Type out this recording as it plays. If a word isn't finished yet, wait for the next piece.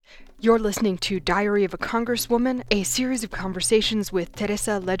You're listening to Diary of a Congresswoman, a series of conversations with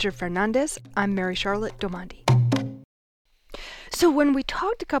Teresa Leger Fernandez. I'm Mary Charlotte Domandi. So when we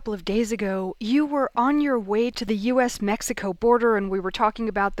talked a couple of days ago, you were on your way to the U.S.-Mexico border, and we were talking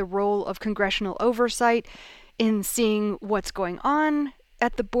about the role of congressional oversight in seeing what's going on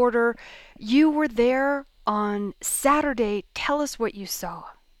at the border. You were there on Saturday. Tell us what you saw.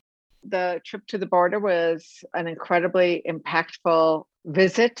 The trip to the border was an incredibly impactful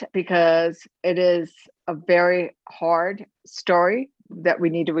visit because it is a very hard story that we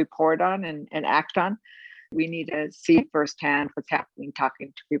need to report on and act on. We need to see firsthand what's happening,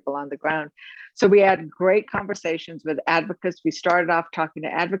 talking to people on the ground. So we had great conversations with advocates. We started off talking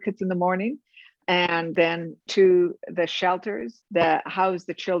to advocates in the morning and then to the shelters that house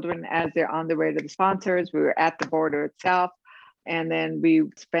the children as they're on their way to the sponsors. We were at the border itself. And then we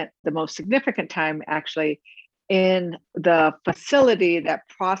spent the most significant time actually in the facility that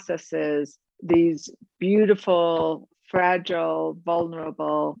processes these beautiful, fragile,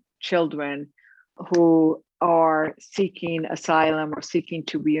 vulnerable children who are seeking asylum or seeking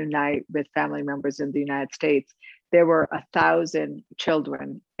to reunite with family members in the United States. There were 1,000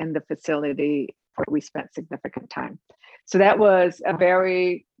 children in the facility where we spent significant time. So that was a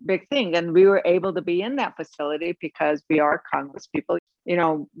very big thing. And we were able to be in that facility because we are Congress people. You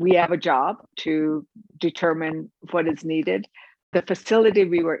know, we have a job to determine what is needed. The facility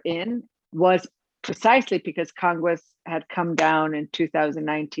we were in was precisely because Congress had come down in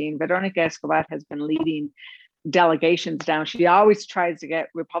 2019. Veronica Escobar has been leading delegations down. She always tries to get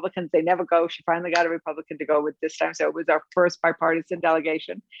Republicans. They never go. She finally got a Republican to go with this time. So it was our first bipartisan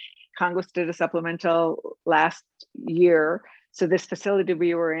delegation. Congress did a supplemental last year. So this facility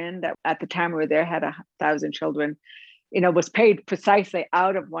we were in that at the time we were there had 1,000 children, was paid precisely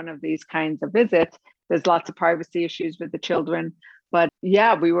out of one of these kinds of visits. There's lots of privacy issues with the children. But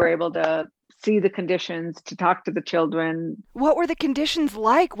yeah, we were able to see the conditions, to talk to the children. What were the conditions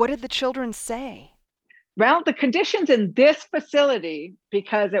like? What did the children say? Well, the conditions in this facility,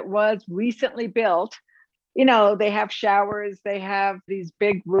 because it was recently built, they have showers, they have these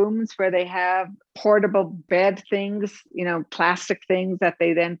big rooms where they have portable bed things, plastic things that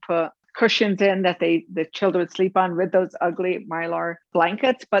they then put cushions in that the children sleep on with those ugly Mylar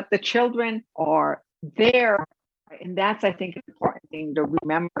blankets. But the children are there. And that's, I think, an important thing to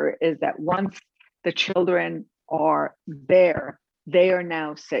remember is that once the children are there, they are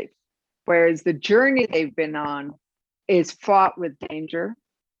now safe. Whereas the journey they've been on is fraught with danger,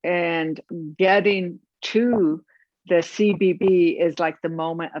 and getting to the CBB is like the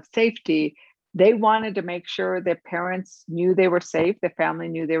moment of safety. They wanted to make sure their parents knew they were safe, their family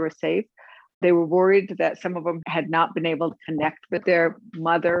knew they were safe. They were worried that some of them had not been able to connect with their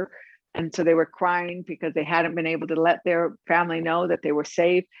mother. And so they were crying because they hadn't been able to let their family know that they were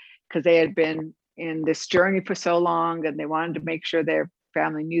safe because they had been in this journey for so long, and they wanted to make sure their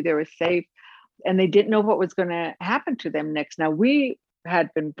family knew they were safe. And they didn't know what was going to happen to them next. Now, we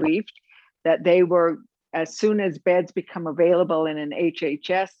had been briefed that they were, as soon as beds become available in an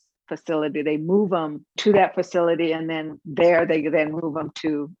HHS facility, they move them to that facility, and then they then move them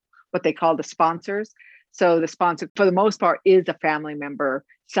to what they call the sponsors. So the sponsor, for the most part, is a family member,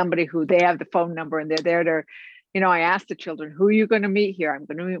 somebody who they have the phone number, and they're there to, I asked the children, who are you going to meet here? I'm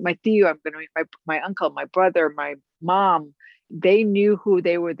going to meet my tío, I'm going to meet my uncle, my brother, my mom. They knew who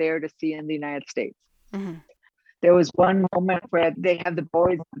they were there to see in the United States. Mm-hmm. There was one moment where they had the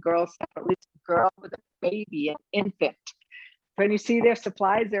boys and the girls separately, a girl with a baby, an infant. When you see their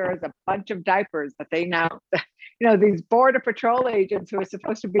supplies, there is a bunch of diapers that they now, these border patrol agents who are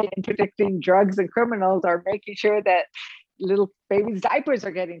supposed to be interdicting drugs and criminals are making sure that little babies' diapers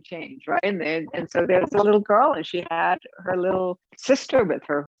are getting changed, right? And so there's a little girl, and she had her little sister with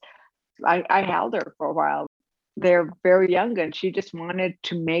her. I held her for a while. They're very young, and she just wanted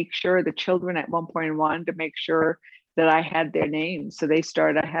to make sure, the children at one point wanted to make sure that I had their names. So they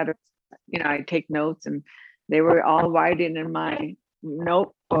started, I take notes, and they were all writing in my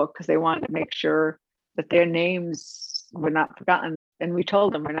notebook because they wanted to make sure that their names were not forgotten. And we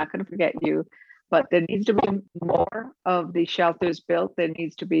told them, we're not going to forget you, but there needs to be more of the shelters built. There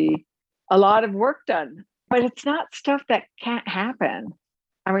needs to be a lot of work done, but it's not stuff that can't happen.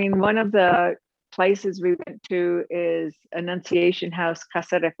 I mean, one of the places we went to is Annunciation House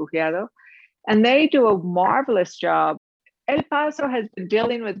Casa Refugiado, and they do a marvelous job. El Paso has been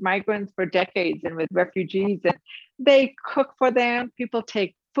dealing with migrants for decades and with refugees, and they cook for them. People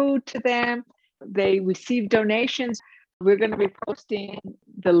take food to them. They receive donations. We're going to be posting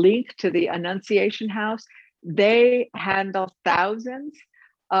the link to the Annunciation House. They handle thousands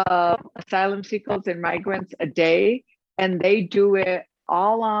of asylum seekers and migrants a day, and they do it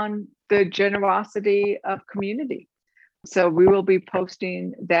all on the generosity of community. So we will be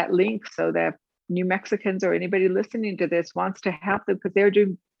posting that link so that New Mexicans or anybody listening to this wants to help them, because they're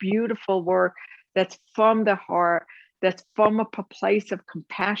doing beautiful work that's from the heart, that's from a place of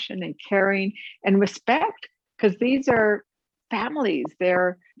compassion and caring and respect, because these are families.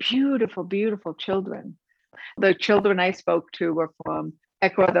 They're beautiful, beautiful children. The children I spoke to were from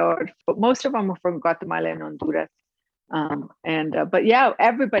Ecuador, but most of them were from Guatemala and Honduras. But yeah,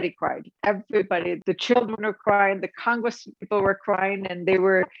 everybody cried. Everybody, the children were crying, the Congress people were crying, and they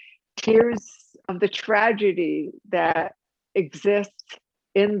were tears of the tragedy that exists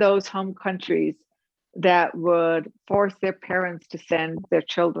in those home countries that would force their parents to send their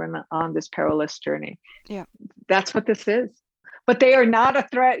children on this perilous journey. Yeah. That's what this is. But they are not a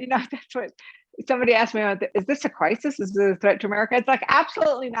threat. That's what somebody asked me, is this a crisis? Is this a threat to America? It's like,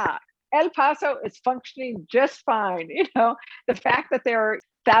 absolutely not. El Paso is functioning just fine. The fact that there are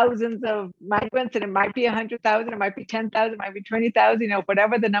thousands of migrants, and it might be 100,000, it might be 10,000, it might be 20,000,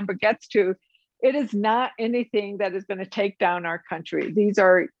 whatever the number gets to, it is not anything that is going to take down our country. These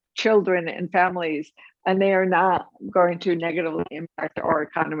are children and families, and they are not going to negatively impact our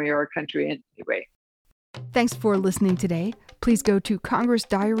economy or our country in any way. Thanks for listening today. Please go to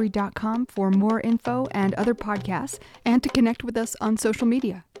congressdiary.com for more info and other podcasts, and to connect with us on social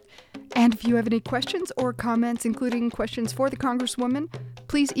media. And if you have any questions or comments, including questions for the Congresswoman,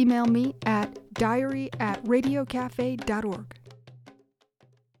 please email me at diary@radiocafe.org.